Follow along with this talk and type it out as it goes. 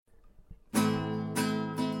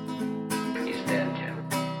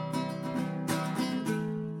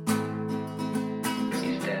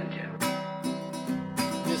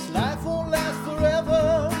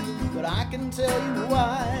can tell you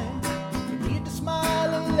why. You need to smile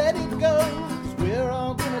and let it go, 'cause we're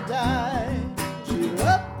all gonna die. Cheer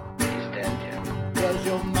up, He's dead, Jim. 'cause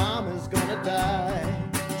your mama's gonna die.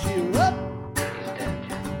 Cheer up, He's dead,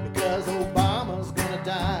 Jim. because Obama's gonna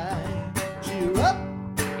die. Cheer up,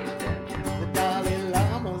 He's dead, Jim. the Dalai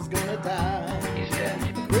Lama's gonna die. He's dead,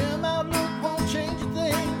 Jim. Grim outlook won't change a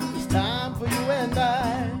thing. It's time for you and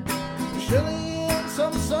I. Surely in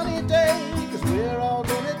some sunny day, 'cause we're all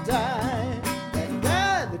gonna die. That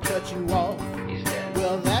guy that cut you off, He's dead.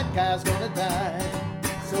 well, that guy's gonna die.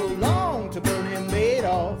 So long to Bernie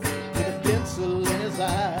Madoff with a pencil in his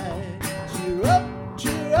eye. Cheer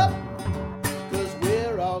up, 'cause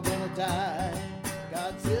we're all gonna die.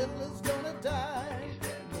 Godzilla's gonna die.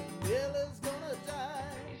 Gorilla's gonna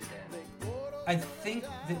die. I think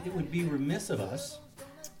that it would be remiss of us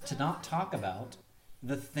to not talk about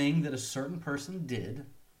the thing that a certain person did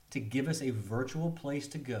to give us a virtual place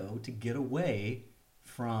to go to get away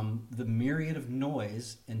from the myriad of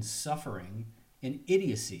noise and suffering and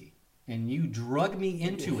idiocy. And you drug me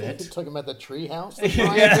into You're it. talking about the treehouse that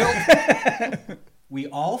Brian built? We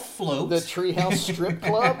all float. The treehouse strip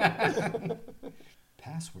club?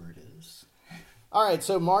 Password is All right,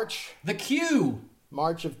 so March the Q.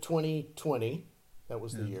 of 2020. That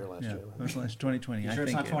was the year last Yeah, year, it right? was last 2020. You I sure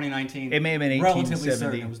it's think not 2019? it may have been Relatively 1870.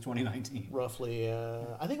 certain it was 2019. Roughly,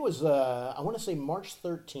 I think it was, I want to say March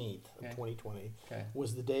 13th of Okay. 2020 Okay.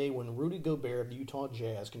 was the day when Rudy Gobert of the Utah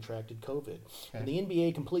Jazz contracted COVID. And Okay. the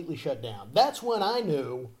NBA completely shut down. That's when I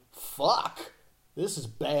knew, fuck, this is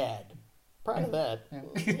bad. Prior to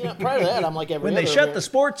that, I'm like every When other they shut Ameri- the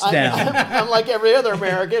sports I- down. I'm like every other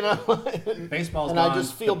American. Baseball's and gone, I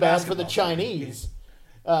just feel but bad for the basketball's gone. Chinese.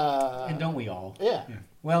 And don't we all? Yeah.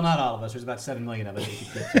 Well, not all of us. There's about 7 million of us.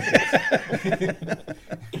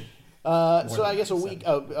 So I guess than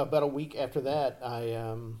about a week after that,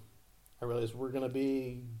 I realized we're gonna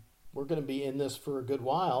be in this for a good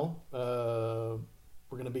while.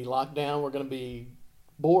 We're gonna be locked down. We're gonna be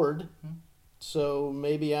bored. So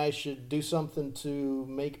maybe I should do something to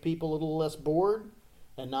make people a little less bored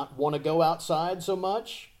and not want to go outside so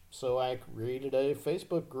much. So I created a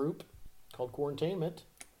Facebook group called Quarantainment.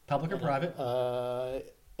 Public or private?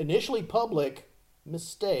 Initially public,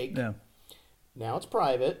 mistake. No. Now it's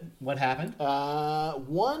private. What happened?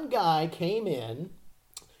 One guy came in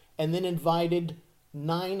and then invited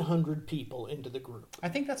 900 people into the group. I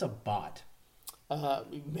think that's a bot.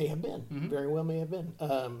 It may have been, very well may have been,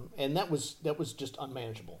 and that was just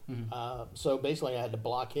unmanageable. So basically, I had to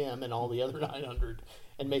block him and all the other 900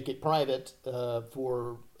 and make it private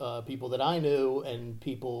for people that I knew and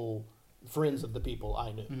friends of the people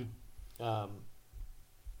I knew.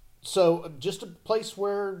 So just a place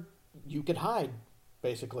where you could hide,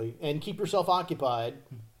 basically, and keep yourself occupied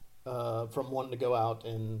from wanting to go out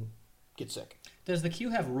and get sick. Does the Q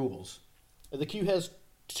have rules? The Q has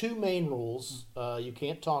two main rules. You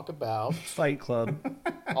can't talk about Fight Club.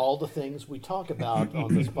 all the things we talk about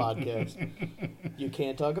on this podcast. You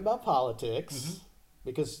can't talk about politics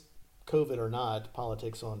because COVID or not,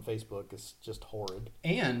 politics on Facebook is just horrid.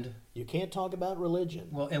 And, You can't talk about religion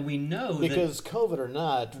well, and we know because COVID or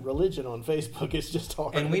not, religion on Facebook is just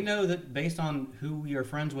horrid. and we know that based on who we are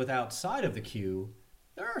friends with outside of the Q,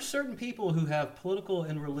 there are certain people who have political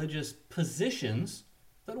and religious positions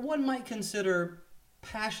that one might consider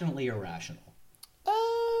passionately irrational.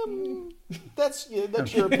 That's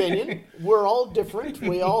your opinion. We're all different.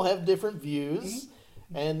 We all have different views,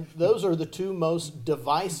 and those are the two most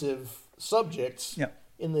divisive subjects Yep.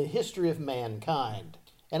 in the history of mankind.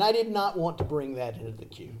 And I did not want to bring that into the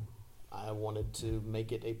queue. I wanted to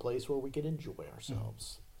make it a place where we could enjoy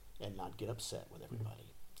ourselves and not get upset with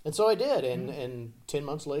everybody. And so I did, and 10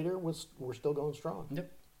 months later, we're still going strong.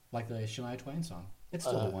 Yep. Like the Shania Twain song. It's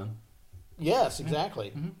still the one. Yes,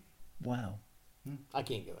 exactly. Wow. I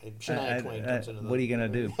can't go. Shania Twain comes into the... What are you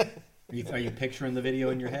going to do? Are you picturing the video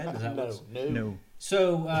in your head? Is that No, what's... no. No.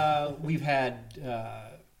 So we've had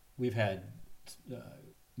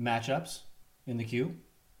matchups in the queue.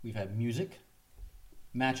 We've had music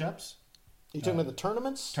matchups. You talking about the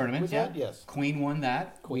tournaments? Tournaments, we've yeah. had? Yes. Queen won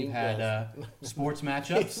that. Queen, We've had yes. sports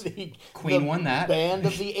matchups. The- Queen the won that. Band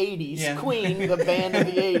of the 80s. Yeah. Queen, the band of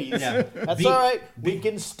the 80s. Yeah. That's all right. We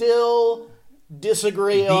can still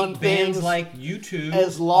disagree on Beat things bands like U2,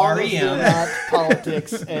 as long as REM. they're not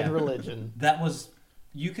politics and Yeah. religion. That was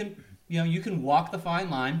you can walk the fine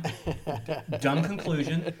line. Dumb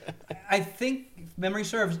conclusion. I think if memory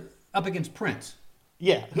serves up against Prince.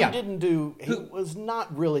 Yeah. Who Yeah. didn't do... He Who- was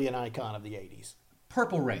not really an icon of the 80s.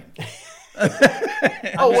 Purple Rain.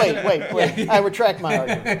 Oh, wait. I retract my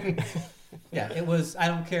argument. Yeah, it was. I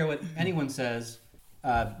don't care what anyone says.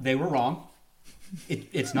 They were wrong.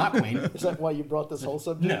 it's not Queen. Is that why you brought this whole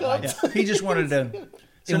subject No, up? Yeah, he just wanted to.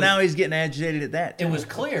 So was- now he's getting agitated at that. It too. was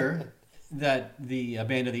clear that the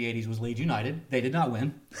band of the 80s was Leeds United. They did not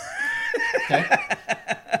win. Okay?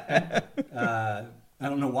 Okay. I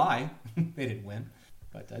don't know why they didn't win.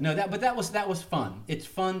 But no, that was fun. It's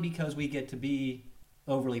fun because we get to be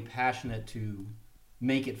overly passionate to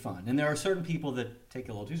make it fun. And there are certain people that take it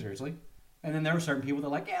a little too seriously. And then there are certain people that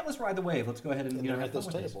are like, yeah, let's ride the wave. Let's go ahead and And have they're at fun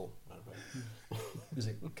this with this. table. Is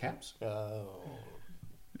it caps? You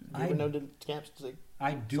I- ever know the caps say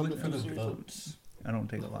I do Something it for too the seriously? votes. I don't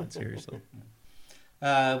take it a lot seriously.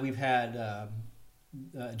 We've had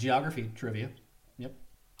geography trivia. Yep.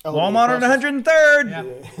 Oh, Walmart on across 103rd. Yeah.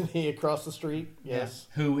 the across the street? Yes.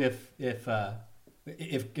 Yeah. Who, if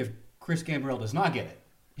Chris Gambrell does not get it,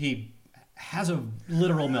 he has a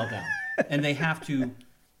literal meltdown, and they have to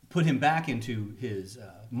put him back into his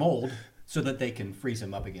mold so that they can freeze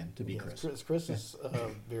him up again to be Yes, Chris. Chris is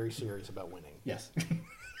very serious about winning. Yes.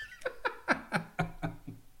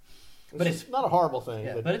 But it's not a horrible thing,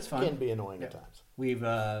 Yeah, but, but it's fun. can be annoying at Yeah. times. We've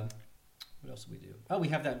what else do we do? Oh, we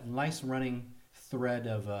have that nice running thread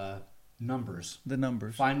of numbers. The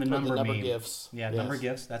numbers. Find the Or number the number meme. gifts. Yeah, Yes. number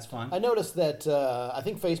gifts. That's fun. I noticed that I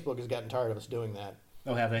think Facebook has gotten tired of us doing that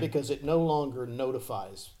Oh, have they? because it no longer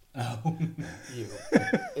notifies Oh, you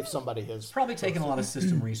if somebody has. probably taken a lot of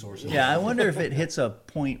system resources. Yeah, I wonder if it hits a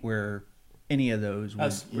point where any of those would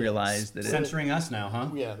Us- realize that it. Censoring us now, huh?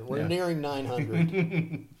 Yeah, we're Yeah. nearing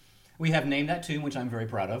 900. We have named that tune, which I'm very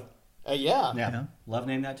proud of. Yeah. Yeah, love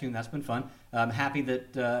Name That Tune. That's been fun. I'm happy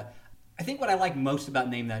that. I think what I like most about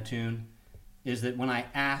Name That Tune is that when I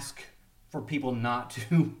ask for people not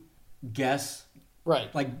to guess,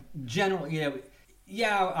 Right. like generally,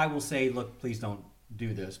 yeah, I will say, look, please don't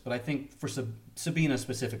do this. But I think for Sabina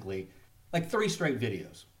specifically, like 3 straight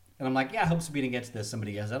videos. And I'm like, yeah, I hope Sabina gets this,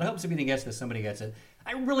 somebody gets it. I hope Sabina gets this, somebody gets it.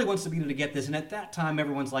 I really want Sabina to get this. And at that time,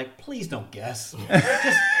 everyone's like, please don't guess.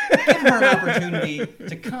 Just give her an opportunity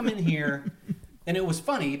to come in here. And it was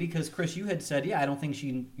funny because, Chris, you had said, yeah, I don't think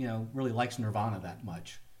she, really likes Nirvana that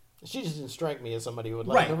much. She just didn't strike me as somebody who would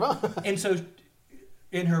like Nirvana. And so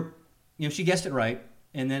in her, she guessed it right.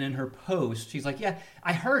 And then in her post, she's like, yeah,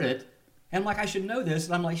 I heard it. And like, I should know this.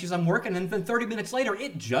 And I'm like, I'm working. And then 30 minutes later,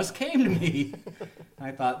 it just came to me. And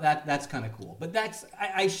I thought that's kind of cool. But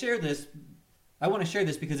I share this. I want to share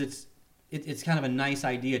this because it's kind of a nice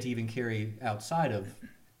idea to even carry outside of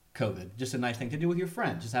COVID. Just a nice thing to do with your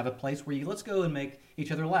friends. Just have a place where let's go and make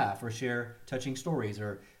each other laugh or share touching stories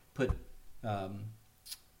or put,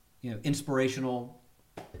 inspirational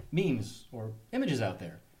memes or images out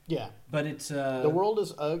there. Yeah. But it's The world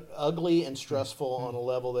is ugly and stressful on a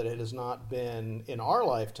level that it has not been in our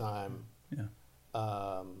lifetime. Yeah.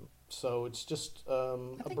 So it's just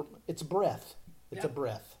it's a breath. It's a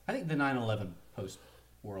breath. I think the 9/11 post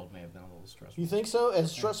world may have been a little stressful. You think so?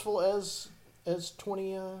 As stressful as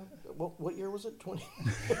 20? What year was it?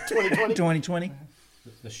 2020. 2020?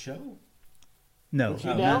 The show? No,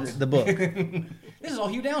 Hugh Downs? the book. This is all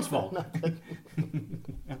Hugh Downs' fault.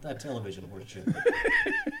 Not that television horse shit.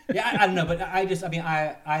 Yeah, I don't know, but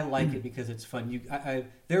I like it because it's fun.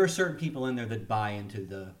 There are certain people in there that buy into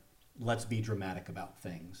the let's be dramatic about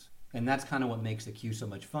things. And that's kind of what makes the Q so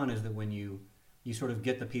much fun is that when you sort of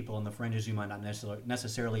get the people on the fringes who might not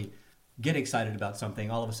necessarily get excited about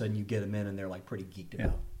something, all of a sudden you get them in and they're like pretty geeked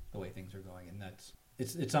about the way things are going. And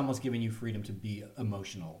it's almost giving you freedom to be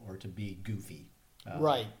emotional or to be goofy.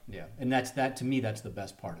 Right. Yeah, and that to me that's the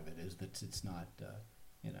best part of it is that it's not the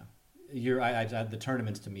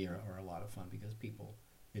tournaments to me are a lot of fun because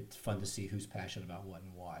it's fun to see who's passionate about what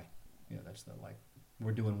and why. That's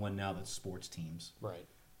we're doing one now that's sports teams. Right.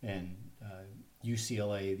 And the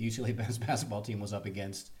UCLA men's basketball team was up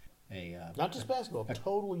against Not just basketball,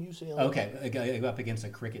 total UCLA. Okay, up against a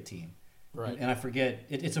cricket team. Right. And I forget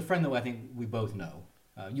it's a friend that I think we both know.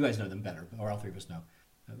 You guys know them better, or all 3 of us know.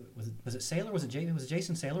 Was it Sailor? Was it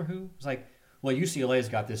Jason Sailor who was like, well, UCLA's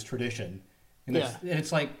got this tradition, and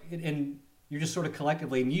it's like, and you're just sort of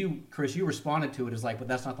collectively, and you, Chris, you responded to it as like, but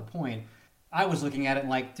that's not the point. I was looking at it and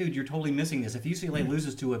like, dude, you're totally missing this. If UCLA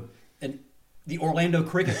loses to the Orlando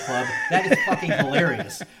Cricket Club, that is fucking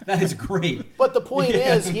hilarious. That is great. But the point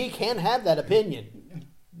is, he can have that opinion,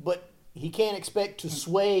 but he can't expect to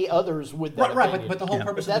sway others with that opinion. Right, but the whole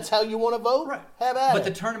purpose If that's how you want to vote, Right. have at But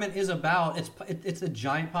it. the tournament is about it's a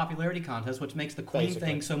giant popularity contest, which makes the Queen Basically.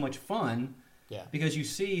 thing so much fun. Yeah. Because you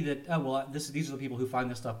see that these are the people who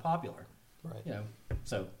find this stuff popular. Right.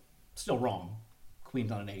 So still wrong. Queen's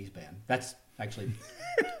not an '80s band. That's actually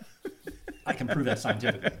I can prove that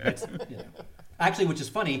scientifically. Actually, which is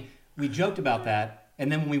funny, we joked about that,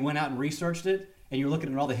 and then when we went out and researched it, and you're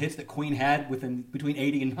looking at all the hits that Queen had between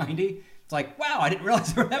 80 and 90. It's like, wow, I didn't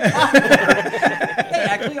realize they were that popular. They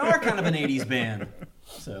actually are kind of an 80s band.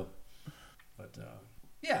 So, but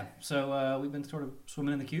yeah, so we've been sort of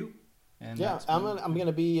swimming in the queue. And Yeah, that's I'm been-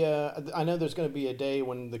 gonna be. I know there's gonna be a day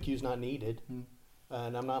when the queue's not needed,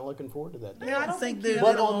 and I'm not looking forward to that day. Yeah, I don't think there's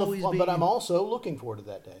But always be. but I'm also looking forward to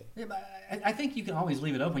that day. Yeah, but I think you can always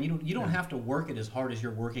leave it open. You don't have to work it as hard as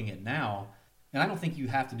you're working it now, and I don't think you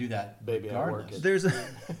have to do that. Baby, I work regardless.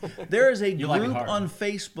 it. there is a You like it group hard. on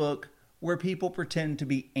Facebook where people pretend to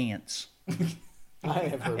be ants, I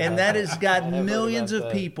have heard and about that has got I have heard millions about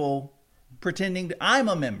of that. people pretending to. I'm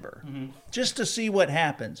a member, Mm-hmm. just to see what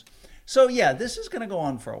happens. So yeah, this is going to go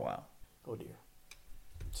on for a while. Oh dear.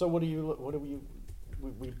 So what are you?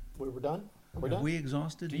 We were done. Are we Are done? we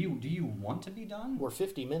exhausted? Do you want to be done? We're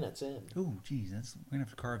 50 minutes in. Ooh, geez, we're gonna have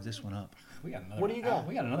to carve this one up. We got another. What do you got?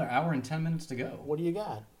 We got another hour and 10 minutes to go. What do you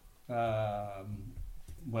got?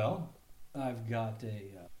 Well, I've got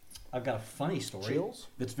a funny story Chills?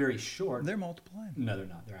 that's very short. They're multiplying. No, they're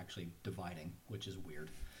not. They're actually dividing, which is weird.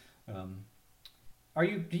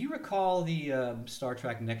 Do you recall the Star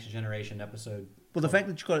Trek Next Generation episode? Well, the fact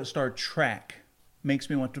that you call it Star Trek makes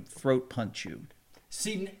me want to throat punch you.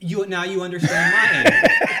 See, now you understand my anger.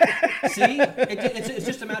 See, it's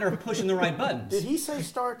just a matter of pushing the right buttons. Did he say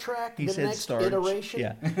Star Trek? He the said next Star. iteration?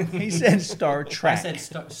 Yeah, he said Star I Trek.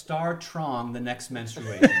 said Star Trong, the next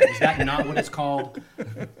menstruation. Is that not what it's called?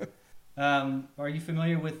 Are you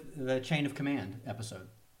familiar with the Chain of Command episode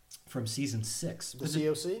from season 6? The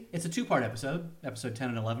COC? It's a two-part episode 10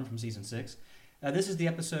 and 11 from season 6. This is the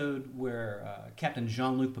episode where Captain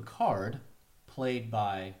Jean-Luc Picard, played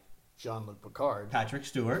by Jean-Luc Picard. Patrick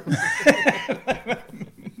Stewart,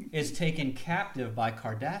 is taken captive by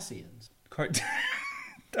Cardassians.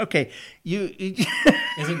 Okay, you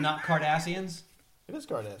Is it not Cardassians? It is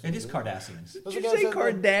Cardassians. It is Cardassians. Those did are you say guys that-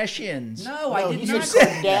 Kardashians? No, I No, did he not.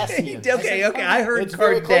 said Cardassians. Okay, I heard It's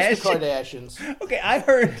very close to Kardashian. Kardashians. Okay, I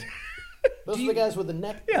heard. Those Do are you- the guys with the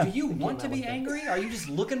neck. Yeah. Do you that want to came out be like that. angry? Are you just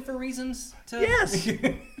looking for reasons to? Yes.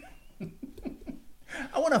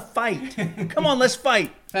 I want to fight. Come on, let's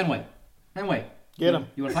fight. Fenway. Get him.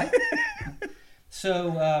 You want to fight?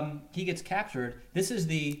 So he gets captured. This is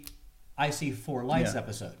the IC4 Lights Yeah.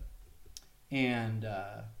 episode. And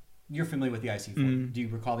you're familiar with the IC4. Do you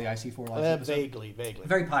recall the IC4 Lights episode? Vaguely. A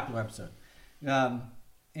very popular episode.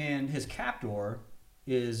 And his captor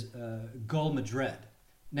is Gul Madred.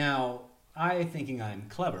 Now, thinking I'm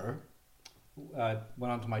clever, went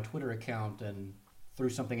onto my Twitter account and threw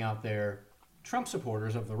something out there. Trump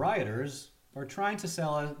supporters of the rioters are trying to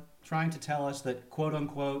tell us that, quote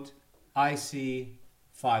unquote, I see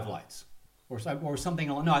 5 lights. Or something.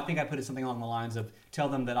 No, I think I put it something along the lines of, tell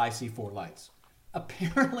them that I see 4 lights.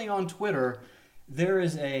 Apparently on Twitter, there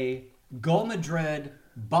is a Gul Madred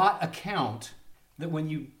bot account that when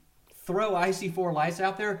you throw IC4 lights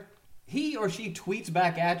out there, he or she tweets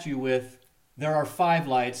back at you with, there are 5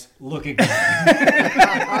 lights, look again.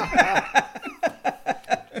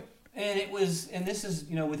 And this is,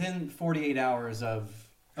 within 48 hours of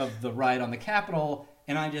the riot on the Capitol,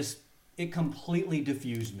 and it completely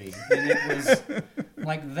diffused me. And it was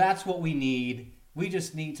like, that's what we need. We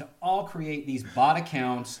just need to all create these bot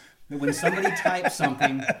accounts that when somebody types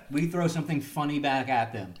something, we throw something funny back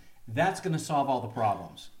at them. That's going to solve all the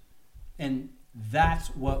problems. And that's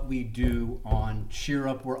what we do on Cheer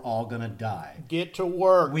Up, We're All Gonna Die. Get to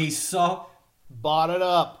work. We saw Bought it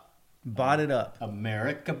up. Bot it up.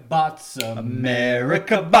 America bots,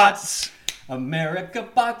 America bots. America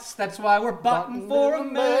bots. That's why we're botting for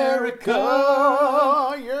America.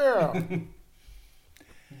 Yeah.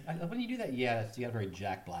 When you do that, you got very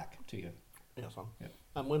Jack Black to you. Yes, Yep.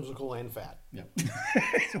 I'm whimsical and fat. Yep.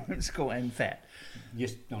 Whimsical and fat. You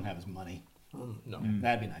just don't have his money. No.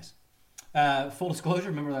 That'd be nice. Full disclosure,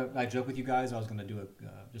 remember that I joked with you guys I was going to do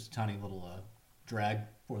just a tiny little drag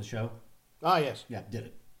for the show? Ah, yes. Yeah, did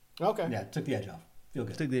it. Okay. Yeah, took the edge off. Feel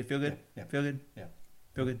good. Feel good? Yeah. Feel good? Yeah.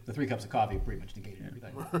 Feel good? The 3 cups of coffee pretty much negated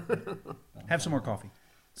everything. Have some more coffee.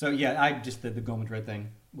 So yeah, the Gul Madred thing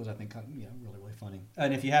was, I think, really, really funny.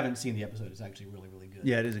 And if you haven't seen the episode, it's actually really, really good.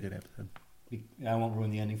 Yeah, it is a good episode. I won't ruin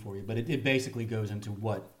the ending for you, but it basically goes into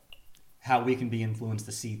how we can be influenced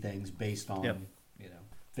to see things based on Yep.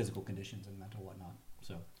 physical conditions and mental whatnot.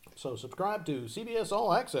 So subscribe to CBS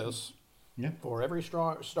All Access Yeah. for every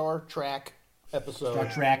Star Trek episode Star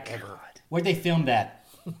Trek. ever. Where'd they film that?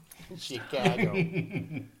 Chicago.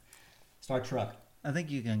 Star Trek. I think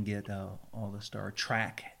you can get all the Star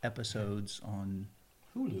Trek episodes on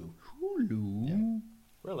Hulu. Hulu.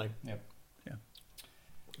 Really? Yep.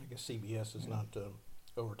 I guess CBS is not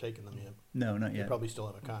overtaken them yet. No, not They yet. probably still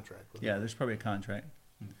have a contract with Yeah, them. there's probably a contract.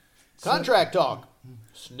 Contract talk.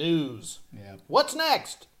 Snooze. Yeah. What's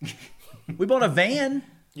next? We bought a van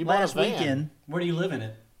You bought a last van. weekend Where do you live in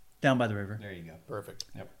it? down by the river. There you go. Perfect.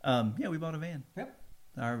 Yeah, we bought a van. Yep.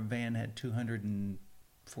 Our van had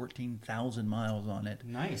 214,000 miles on it.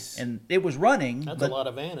 Nice. And it was running, That's but a lot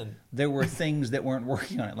of vanning. there were things that weren't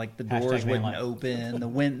working on it, like the Hashtag doors van wouldn't life. open, the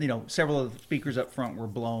wind, several of the speakers up front were There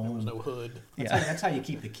was blown. no hood. That's, Yeah. that's how you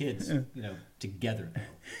keep the kids, together.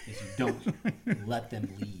 Though, is you don't let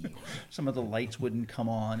them leave. Some of the lights wouldn't come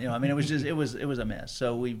on. It was just it was a mess.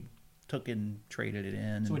 So we took and traded it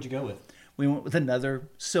in. So what'd you go with? We went with another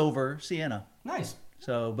silver Sienna. Nice.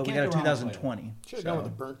 So, but we Can't got a go wrong with 2020. Should have So- gone with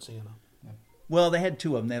the burnt Sienna. Well, they had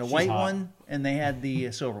two of them. They had a She's white hot. one and they had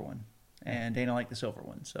the silver one. And Dana liked the silver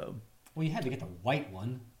one, so Well, you had to get the white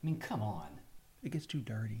one. I mean, come on. it gets too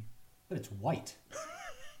dirty. But it's white.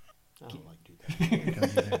 I don't like do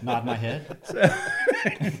that. Nod my head.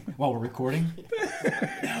 While we're recording.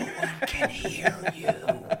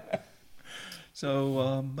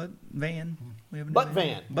 So, but van, we have a new Butt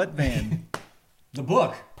van. Butt van, The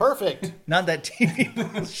book. Perfect. not that TV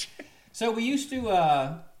bullshit. So we used to.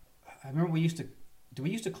 I remember we used to. Do we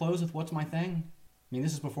used to close with "What's my thing"? I mean,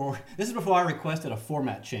 this is before I requested a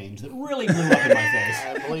format change that really blew up in my face.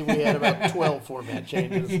 I believe we had about 12 format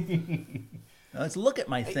changes. Let's look at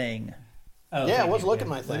my thing. Oh, Yeah, thank let's you. look at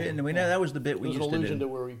my We thing. didn't- we know that was the bit It we was an used to allusion do. to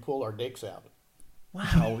where we pull our dicks out.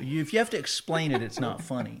 Wow, if you have to explain it, it's not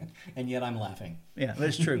funny. And yet I'm laughing. Yeah,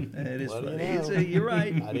 that's true. It is Well, you funny. know. You're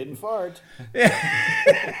right. I didn't fart. There's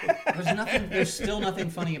still nothing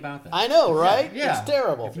funny about that. I know, right? Yeah. It's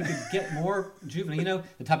terrible. If you could get more juvenile,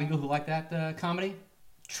 the type of people who like that comedy,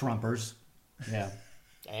 Trumpers. Yeah.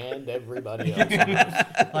 And everybody else.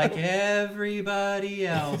 knows. Like everybody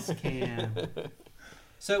else can.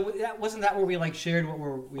 So wasn't that where we shared what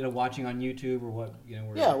we're watching on YouTube or what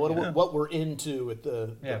we're, Yeah, what we're into at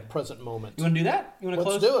the Yeah. present moment. You want to do that? You want to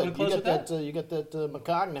Let's close? do You it. want to close with that? You got that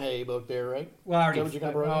McConaughey book there, right? Well, I already. Is that what you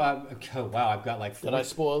got, Brian? Oh wow, I've got like 4. Did I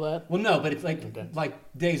spoil that? Well, no, but it's Okay. like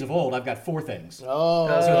days of old. I've got 4 things. Oh,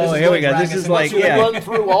 So this Oh, is here what we go. drag This us is in. like, should yeah. run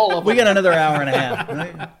through all of them. We got another hour and a half.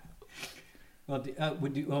 Right?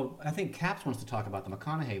 Well, I think Caps wants to talk about the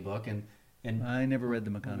McConaughey book, and I never read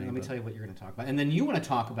the McConaughey let me book. tell you what you're going to talk about, and then you want to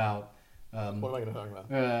talk about. What am I going to talk about?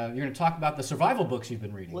 You're going to talk about the survival books you've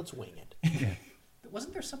been reading. Let's wing it.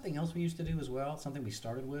 Wasn't there something else we used to do as well? Something we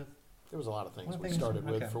started with? There was a lot of things One we thing- started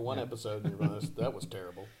with okay, for one yeah. episode. And that was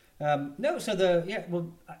terrible. No, so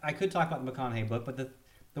I could talk about the McConaughey book, but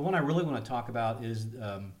the one I really want to talk about is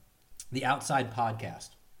the Outside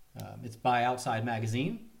Podcast. It's by Outside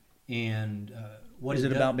Magazine, and what Is it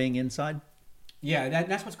does- about being inside? Yeah,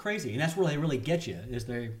 that's what's crazy, and that's where they really get you. Is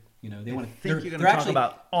they they want to Think you're going to talk actually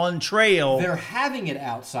about on trail. they're having it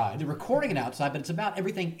outside, they're recording it outside, but it's about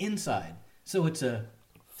everything inside. So it's a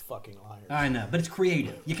Fucking liars. I know, but it's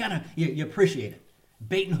creative. You kind of you appreciate it.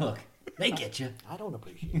 Bait and hook, they get you. I don't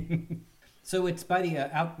appreciate it. So it's by the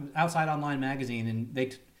Outside Online magazine, and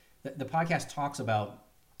the podcast talks about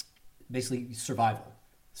basically survival.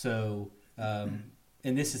 So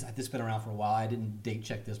and this has been around for a while. I didn't date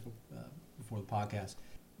check this before the podcast,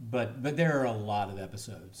 but there are a lot of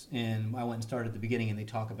episodes, and I went and started at the beginning, and they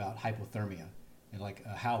talk about hypothermia and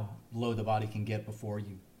how low the body can get before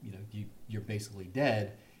you're basically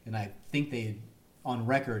dead. And I think on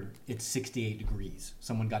record it's 68 degrees.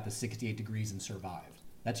 Someone got to 68 degrees and survived.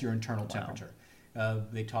 That's your internal temperature.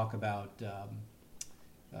 They talk about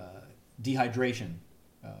dehydration.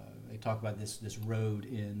 They talk about this road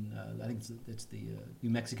in I think it's the New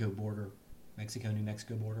Mexico border, New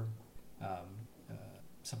Mexico border.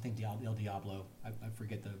 Something El Diablo. I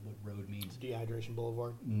forget what road means. Dehydration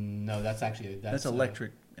Boulevard. No, that's actually That's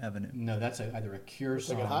Electric Avenue. No, that's either a Cure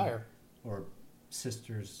Take it song higher. or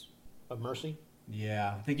Sisters. Of Mercy.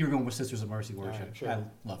 Yeah, I think you were going with Sisters of Mercy worship. right, sure. I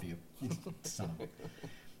love you. Son of a-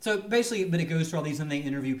 So basically, but it goes through all these, and they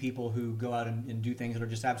interview people who go out and do things that are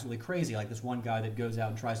just absolutely crazy. Like this one guy that goes out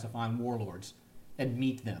and tries to find warlords and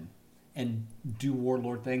meet them and do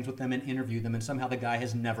warlord things with them and interview them, and somehow the guy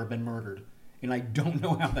has never been murdered. And I don't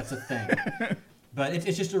know how that's a thing. But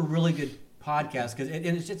it's just a really good podcast because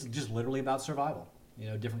it's just literally about survival,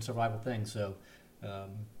 different survival things. So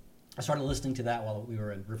I started listening to that while we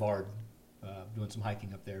were in Brevard doing some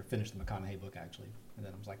hiking up there, finished the McConaughey book actually. And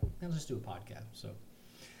then I was like, let's just do a podcast. So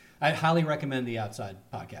I highly recommend the Outside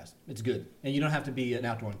Podcast. It's good. And you don't have to be an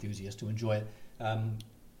outdoor enthusiast to enjoy it.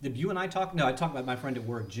 Did you and I talk? No, I talked about my friend at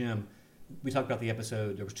work, Jim. We talked about the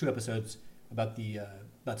episode. There was 2 episodes about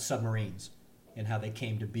about submarines and how they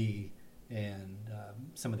came to be, and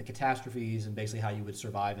some of the catastrophes, and basically how you would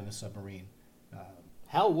survive in a submarine.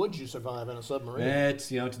 How would you survive in a submarine? It's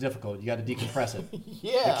difficult. You got to decompress it.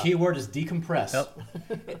 Yeah. The key word is decompress.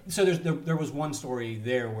 Yep. So there was one story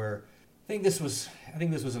there where I think this was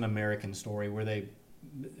an American story where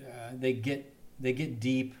they get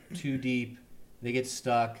deep, too deep, they get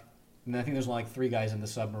stuck, and I think there's like 3 guys in the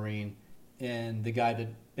submarine, and the guy that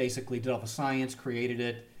basically did all the science, created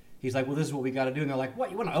it, he's like, well, this is what we got to do, and they're like,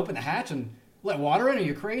 what, you want to open the hatch and let water in? Are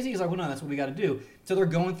you crazy? He's like, well, no, that's what we got to do. So they're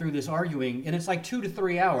going through this arguing, and it's like 2 to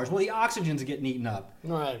 3 hours. Well, the oxygen's getting eaten up,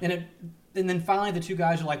 Right. and then finally the 2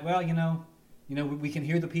 guys are like, well, we can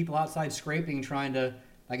hear the people outside scraping, trying to,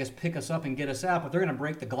 I guess, pick us up and get us out, but they're going to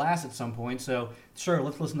break the glass at some point. So sure,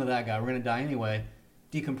 let's listen to that guy. We're going to die anyway.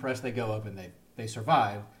 Decompress, they go up, and they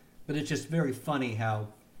survive. But it's just very funny how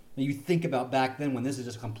you think about back then when this is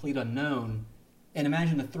just a complete unknown, and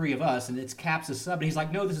imagine the 3 of us, and it's Cap's sub, and he's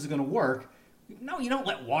like, no, this is going to work. No, you don't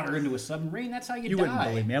let water into a submarine. That's how you You die. wouldn't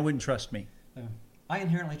believe me. I wouldn't trust me. I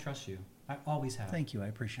inherently trust you. I always have. Thank you. I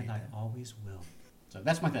appreciate And I that. always will. So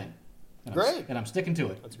that's my thing. And Great. And I'm sticking to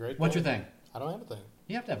it. That's a great What's thing. your thing? I don't have a thing.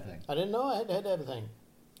 You have to have a thing. I didn't know I had to have a thing.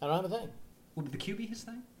 I don't have a thing. Would the Q be his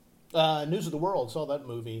thing? News of the World. Saw that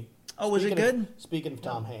movie. Oh, was it Speaking of- good? Speaking of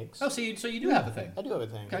Tom Hanks. Oh, so you do have a thing. I do have a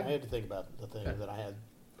thing. Okay. I had to think about the thing Okay. that I had.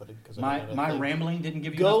 Because My rambling didn't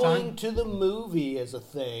give you enough Going time? to the movie is a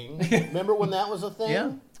thing. Remember when that was a thing?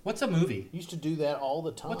 Yeah. What's a movie? Used to do that all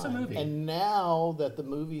the time. What's a movie? And now that the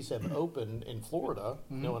movies have opened in Florida,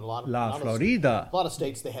 Mm-hmm. in a lot of La lot of- Florida. a lot of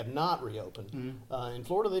states they have not reopened. Mm-hmm. In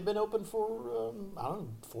Florida, they've been open for I don't know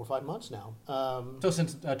 4 or 5 months now. So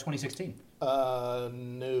since 2016. No,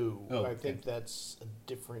 Oh, I okay. think that's a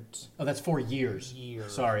different. Oh, that's 4 years. Year.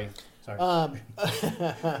 Sorry.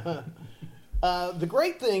 The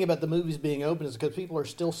great thing about the movies being open is because people are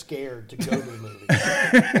still scared to go to the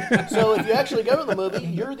movie. So if you actually go to the movie,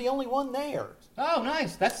 you're the only one there. Oh,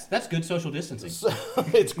 nice. That's good social distancing. So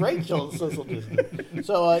it's great social distancing.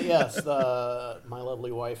 So yes, my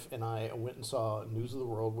lovely wife and I went and saw News of the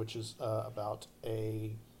World, which is about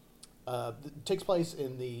it takes place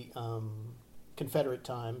in the Confederate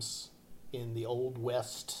times in the Old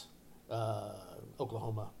West,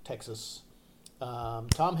 Oklahoma, Texas.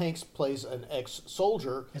 Tom Hanks plays an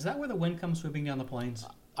ex-soldier. Is that where the wind comes sweeping down the plains?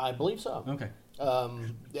 I believe so. Okay.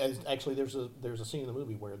 Actually, there's a scene in the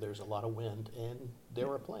movie where there's a lot of wind and there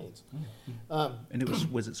are planes. And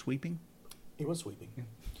was it sweeping? He was sweeping.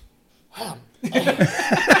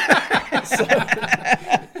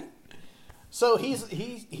 So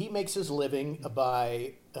he makes his living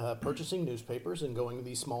by purchasing newspapers and going to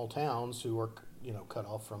these small towns who are cut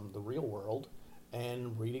off from the real world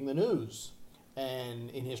and reading the news. And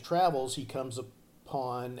in his travels, he comes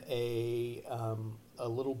upon a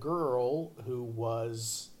little girl who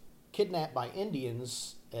was kidnapped by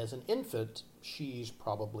Indians as an infant. She's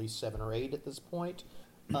probably 7 or 8 at this point.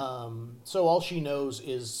 So all she knows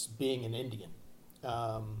is being an Indian.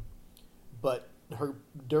 But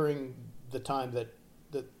during the time that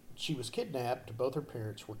she was kidnapped, both her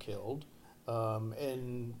parents were killed,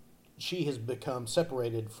 and she has become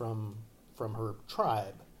separated from her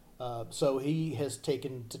tribe. So he has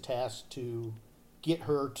taken to task to get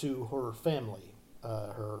her to her family.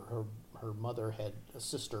 Her mother had a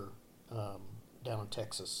sister down in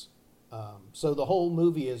Texas. So the whole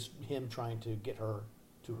movie is him trying to get her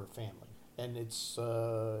to her family, and it's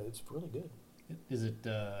really good. Is it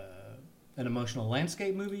an emotional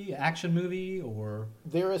landscape movie, action movie, or?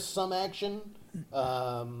 There is some action.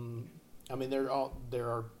 I mean, there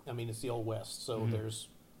are. I mean, it's the Old West, so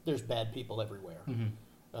there's bad people everywhere,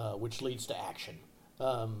 which leads to action.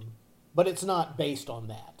 But it's not based on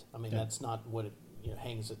that. I mean, that's not what it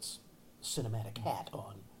hangs its cinematic hat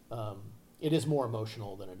on. It is more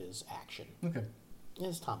emotional than it is action. Okay.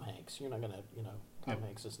 It's Tom Hanks. You're not gonna, Tom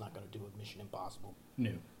Hanks is not gonna do a Mission Impossible.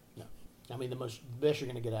 No. No. I mean, the best you're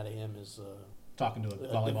gonna get out of him is Talking to a Da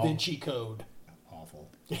volleyball. Vinci Code. Awful.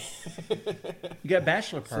 You got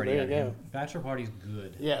Bachelor So Party there out you here. go. Bachelor Party's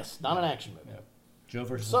good. Yes, not an action movie. Yeah. Joe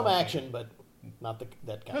versus the Some volleyball. action, but not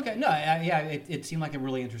that kind. Okay. No. It seemed like a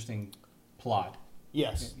really interesting plot.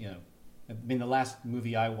 Yes. I mean, the last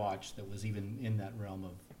movie I watched that was even in that realm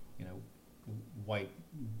of, white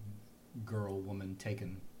girl, woman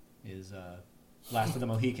taken is Last of the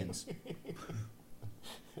Mohicans.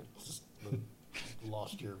 Just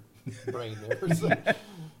lost your brain there. So,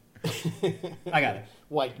 I got it.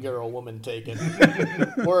 white girl, woman taken.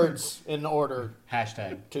 Words in order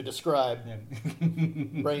Hashtag. to describe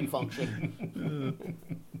Yeah. brain function.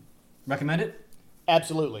 Recommend it?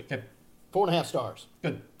 Absolutely. Okay. 4.5 stars.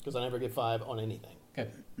 Good. Because I never get 5 on anything. Okay.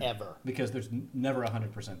 Ever. Because there's never a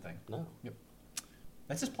 100% thing. No. Yep.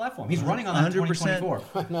 That's his platform. He's running on that 100%. 2024.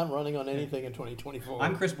 I'm not running on anything in 2024.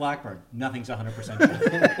 I'm Chris Blackburn. Nothing's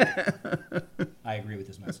 100% true. I agree with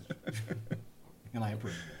this message. And I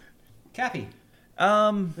approve. Kathy,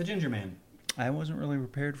 the Ginger Man. I wasn't really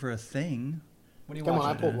prepared for a thing. What are you Come on, I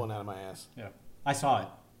watching? pulled one out of my ass. Yeah. I saw it.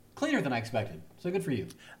 Cleaner than I expected. So good for you.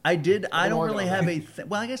 I did. I been don't working really on have that. a.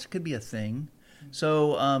 Well, I guess it could be a thing.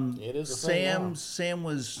 So It is a thing now. Sam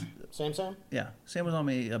was Sam? Sam was on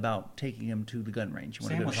me about taking him to the gun range. He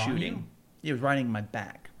wanted Sam to go was on shooting. you? He was riding on my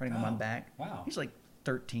back. On my Oh, back. wow. He's like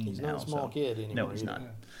 13 He's now. not a small so- kid anymore. No, he's either. not.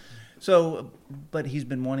 So, but he's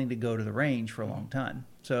been wanting to go to the range for a long time.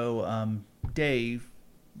 So, Dave,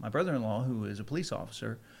 my brother-in-law, who is a police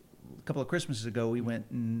officer, a couple of Christmases ago, we went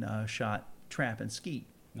and shot trap and skeet.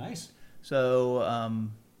 Nice. So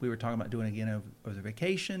we were talking about doing it again over the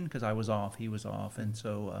vacation because I was off, he was off, and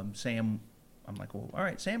so Sam, I'm like, well, all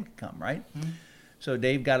right, Sam can come, right? Mm-hmm. So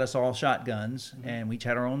Dave got us all shotguns, and we each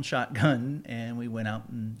had our own shotgun, and we went out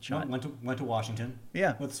and shot. Went to Washington.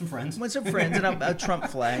 Yeah. With some friends. With some friends and a Trump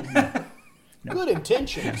flag. Good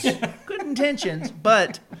intentions. Good intentions,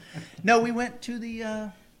 but no, we went to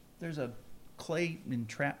the there's a clay and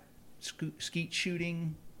trap skeet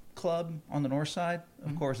shooting club on the north side.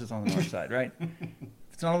 Of course, it's on the north side, right?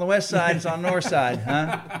 If it's not on the west side, it's on the north side,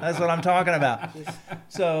 huh? That's what I'm talking about.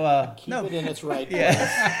 So Keep no, it in its right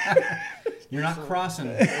yeah, You're not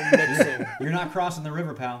crossing. place. Mixing. You're not crossing the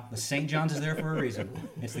river, pal. The St. John's is there for a reason.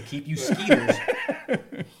 It's to keep you skeeters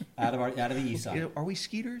out of the east side. are we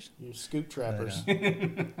skeeters? You scoop trappers.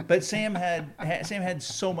 But Sam had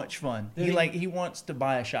so much fun. Did he? He wants to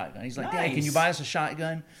buy a shotgun. He's like, Dad, can you Nice. buy us a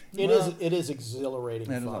shotgun? It is exhilarating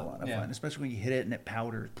That is a fun. lot of Yeah. fun, especially when you hit it and it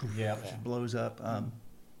powders, poof, Yeah. it just blows up.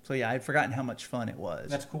 So yeah, I'd forgotten how much fun it was.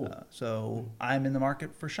 That's cool. So I'm in the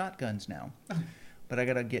market for shotguns now, but I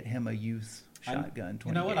gotta get him a youth shotgun. 20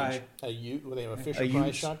 You know what? gauge. What they have a A Fisher youth,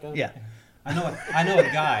 Price shotgun? Yeah, I know a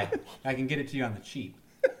guy. I can get it to you on the cheap.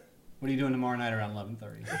 What are you doing tomorrow night around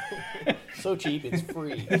 11:30? So cheap, it's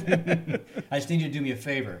free. I just need you to do me a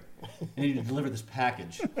favor. I need you to deliver this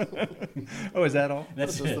package. Oh, is that all?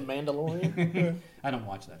 That's This is it. The Mandalorian? I don't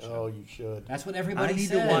watch that show. Oh, you should. That's what everybody I need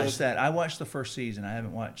says. to watch that. I watched the first season. I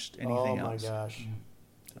haven't watched anything Oh my else. gosh.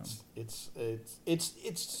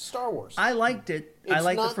 It's Star Wars. I liked it. It's I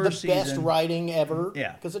liked not the first best season. writing ever.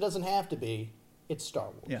 Yeah. Because it doesn't have to be. It's Star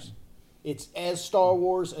Wars. Yeah. It's as Star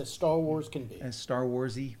Wars can be. As Star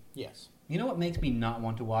Warsy. Yes. You know what makes me not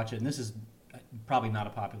want to watch it? And this is probably not a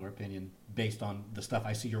popular opinion based on the stuff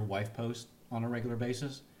I see your wife post on a regular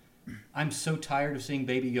basis. I'm so tired of seeing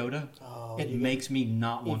Baby Yoda. Oh, It you makes me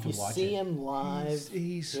not want If to you watch see it. him live,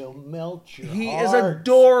 He's- he'll melt your He heart. is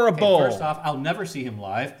adorable. Okay, first off, I'll never see him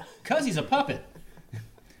live because he's a puppet.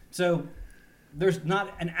 So there's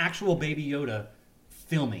not an actual Baby Yoda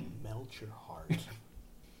filming. Melt your heart.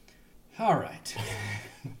 All right.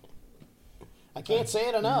 I can't say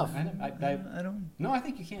it enough. I don't. No, I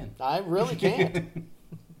think you can. I really can't.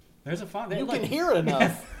 There's a fun. You can hear it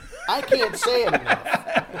enough. I can't say it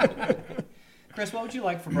enough. Chris, what would you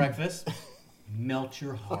like for breakfast? Melt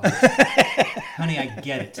your heart. Honey, I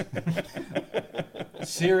get it.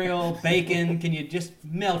 Cereal, bacon, can you just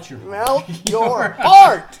melt your heart? Melt your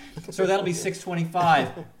heart. So that'll be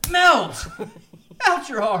 $6.25. Melt! Melt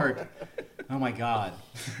your heart. Oh my God.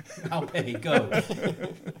 I'll pay. Go.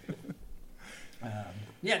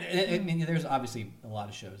 Yeah, I mean, there's obviously a lot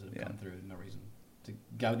of shows that have come through. No reason to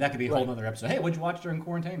go. That could be a whole Right. other episode. Hey, what'd you watch during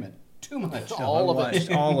quarantainment? Too much. All of it.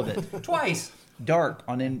 Watched all of it. Twice. Dark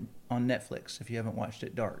on Netflix. If you haven't watched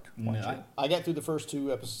it, Dark. Watch No, it. I got through the first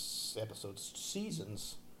two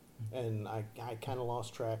seasons, and I kind of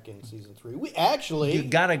lost track in season 3. We actually You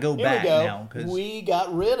gotta go here back we go. now because We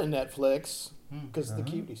got rid of Netflix because of the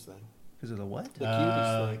cuties thing. of the what? The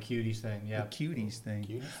cuties the thing. cuties thing. Yeah. The cuties thing.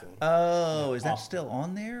 Cuties thing. Oh, is that Awful. still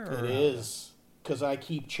on there? Or? It is because I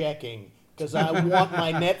keep checking because I want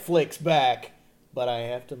my Netflix back, but I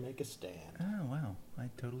have to make a stand. Oh wow, I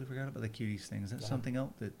totally forgot about the cuties thing. Is that something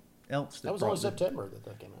else that That was only September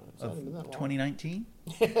that came out. It's not even that of long. 2019?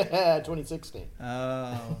 2016.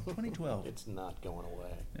 2012. It's not going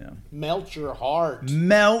away. Yeah. Melt your heart.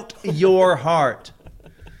 Melt your heart.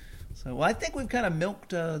 So well, I think we've kind of milked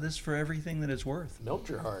this for everything that it's worth. Melt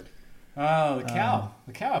your heart. Oh, the cow.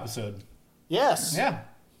 The cow episode. Yes. Yeah.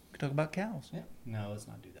 We could talk about cows. Yeah. No, let's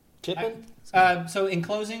not do that. Tipping. So in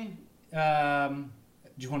closing, do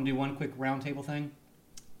you want to do one quick roundtable thing?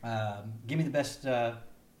 Give me the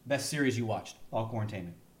best series you watched all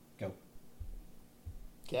quarantainment. Go.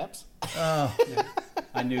 Caps. Oh,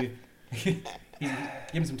 I knew. Give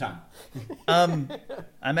him some time.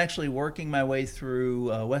 I'm actually working my way through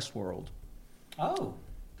Westworld. Oh.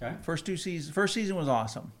 Okay. First season was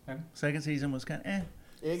awesome. Okay. Second season was kind of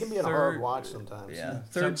It can be a hard watch sometimes. Yeah.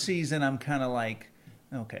 Third season, I'm kind of like,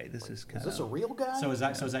 okay, this is kind Is this a real guy? So is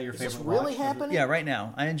that your Is favorite? this really watch? happening? Yeah, right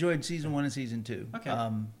now. I enjoyed season 1 and season 2.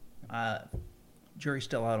 Okay. Jury's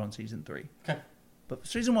still out on season 3. Okay. But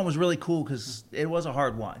season 1 was really cool because it was a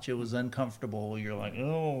hard watch. It was uncomfortable. You're like,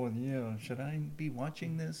 oh, yeah, should I be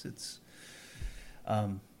watching this? It's,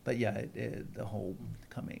 but yeah, the whole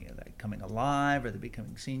coming alive or the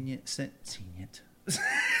becoming sentient.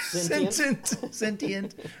 Sentient?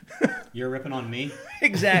 Sentient. You're ripping on me.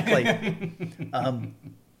 Exactly.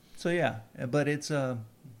 So yeah, but it's a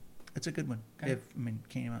good one. Okay. It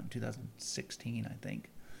came out in 2016, I think.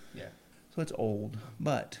 Yeah. So it's old,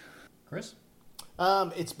 but Chris?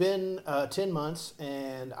 It's been 10 months,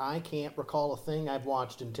 and I can't recall a thing I've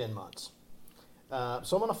watched in 10 months. So I'm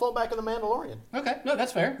going to fall back on The Mandalorian. Okay. No,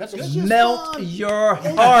 that's fair. That's It's good. just melt fun. your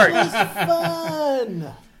It's heart. just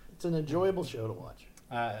fun. It's an enjoyable show to watch.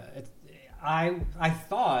 I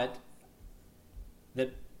thought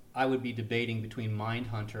that I would be debating between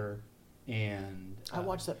Mindhunter and I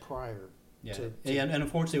watched that prior yeah, to and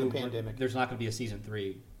unfortunately the pandemic. there's not going to be a season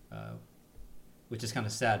 3, which is kind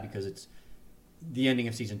of sad because it's the ending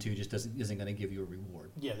of season 2 just isn't going to give you a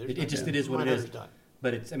reward. Yeah, there's it is what it is. Done.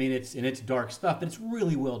 But it's dark stuff, but it's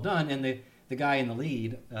really well done. And the guy in the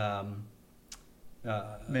lead, Mandy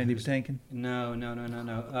Patinkin.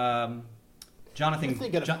 no. Jonathan. You're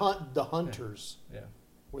thinking of The Hunters, Yeah.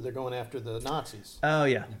 where they're going after the Nazis. Oh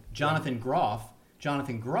yeah. Jonathan Groff.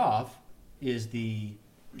 Jonathan Groff is the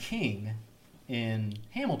king in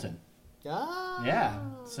Hamilton. Ah. Yeah.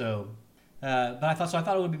 So, but I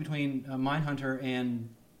thought it would be between Mindhunter and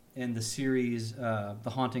the series The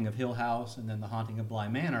Haunting of Hill House and then The Haunting of Bly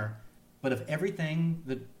Manor. But of everything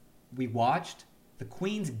that we watched, The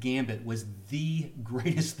Queen's Gambit was the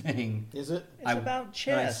greatest thing. Is it? It's about that I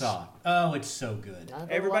chess. saw. Oh, it's so good. I've heard a lot of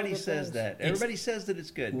Everybody good says things. that. Everybody says that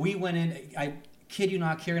it's good. We went in. I kid you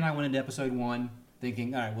not. Carrie and I went into episode 1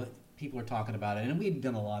 thinking, all right, what people are talking about it, and we'd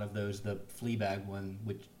done a lot of those. The Fleabag one,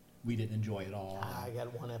 which we didn't enjoy at all. I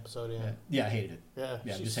got one episode in. Yeah, I hated it. Yeah,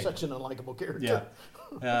 she's just hated such an unlikable character.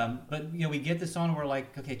 Yeah. But we get this on. We're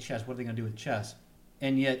like, okay, chess. What are they going to do with chess?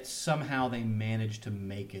 And yet somehow they manage to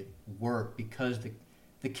make it work because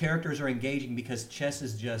the characters are engaging because chess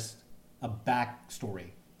is just a backstory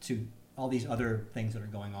to all these other things that are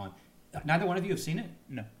going on. Neither one of you have seen it?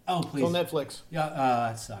 No. Oh, It's please. on Netflix. Yeah,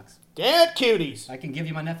 that sucks. Get cuties. I can give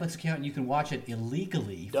you my Netflix account and you can watch it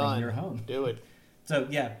illegally Done. from your home. Do it. So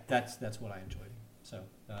yeah, that's what I enjoyed. So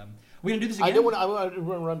we're gonna do this again. I want to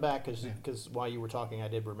run back because while you were talking, I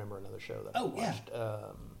did remember another show that I watched.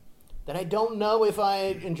 That I don't know if I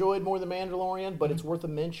enjoyed more than Mandalorian, but it's worth a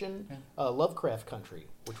mention. Lovecraft Country,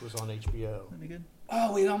 which was on HBO. That'd be good.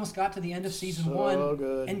 Oh, we almost got to the end of season So 1,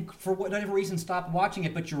 good. and for whatever reason stopped watching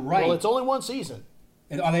it. But you're right. Well, it's only one season.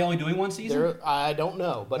 Are they only doing one season? I don't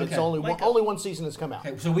know, but it's Okay. only Like only one season has come out.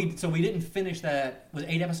 Okay, so we didn't finish that. Was it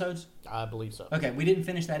 8 episodes? I believe so. Okay, we didn't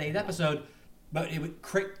finish that 8th episode, but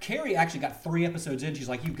Carrie actually got 3 episodes in. She's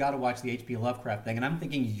like, "You've got to watch the H.P. Lovecraft thing," and I'm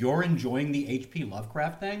thinking, "You're enjoying the H.P.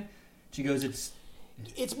 Lovecraft thing?" She goes,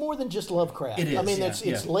 It's more than just Lovecraft. It is, I mean, yeah, it's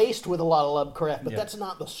yeah. laced with a lot of Lovecraft, but Yeah. that's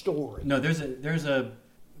not the story. No, there's a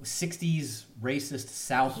 60s racist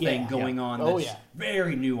South thing Yeah, going yeah. on Oh, that's yeah.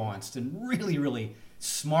 very nuanced and really, really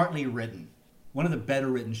smartly written. One of the better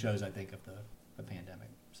written shows, I think, of the pandemic.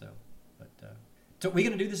 So are we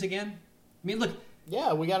going to do this again? I mean, look,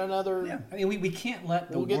 Yeah, we got another. Yeah. I mean, we can't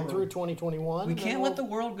let the We'll get world... through 2021. We and can't then let the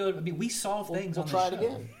world go... I mean, we solve things we'll on try the it show.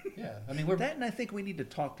 again. Yeah, I mean, we're... That, and I think we need to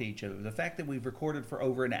talk to each other. The fact that we've recorded for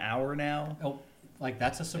over an hour now Oh, like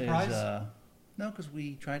that's a surprise? is, no, because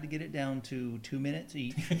we tried to get it down to 2 minutes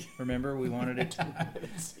each. Remember, we wanted it.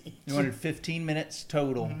 We wanted 15 minutes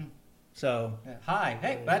total. Mm-hmm. So Yeah. Hi,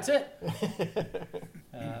 hey, that's it.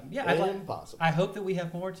 Yeah, Impossible. I hope that we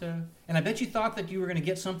have more to... And I bet you thought that you were going to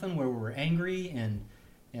get something where we were angry and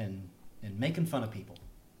making fun of people.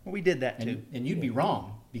 well, we did that too. And you'd be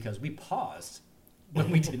wrong because we paused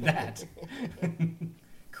when we did that.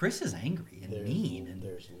 Chris is angry and mean. And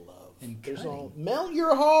There's love. and There's cutting. all melt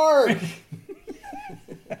your heart.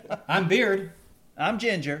 I'm Beard. I'm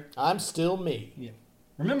Ginger. I'm still me Yeah.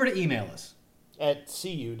 Remember to email us. at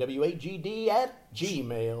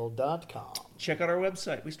cuwagd@gmail.com. Check out our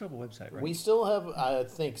website. We still have a website, right? We still have, I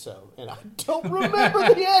think so, and I don't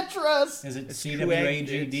remember the address. Is it It's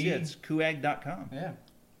CWAGD? It's kuag.com. Yeah.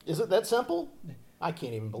 Is it that simple? I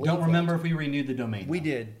can't even believe. Don't that. remember if we renewed the domain. We though.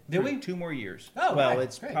 did. Did for we? 2 more years. Oh, well, right,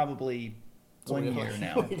 it's great. probably So 1 we year got-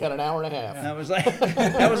 now. We got an hour and a half. That was like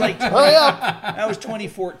that was like Hurry up! that was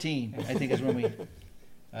 2014. I think is when we.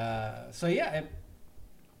 So yeah,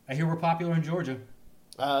 I hear we're popular in Georgia.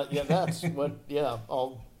 Yeah, that's what. Yeah,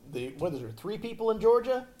 what is there? 3 people in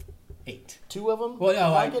Georgia? 8. 2 of them. Well,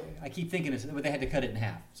 no, like it? I keep thinking but they had to cut it in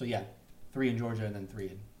half. So yeah, 3 in Georgia and then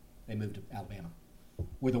 3 they moved to Alabama,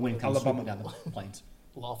 where the wind comes Alabama. swooping down the plains.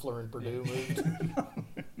 Loeffler and Purdue moved.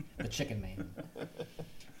 The chicken man.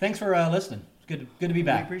 Thanks for listening. It's good to be We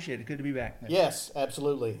back. appreciate it. Good to be back. Yes,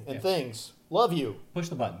 absolutely. And Yeah. things. Love you. Push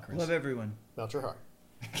the button, Chris. Love everyone. Melt your heart.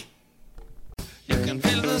 You can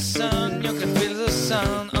feel the sun, you can feel the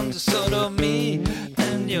sun under sodomy,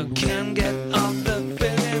 and you can get up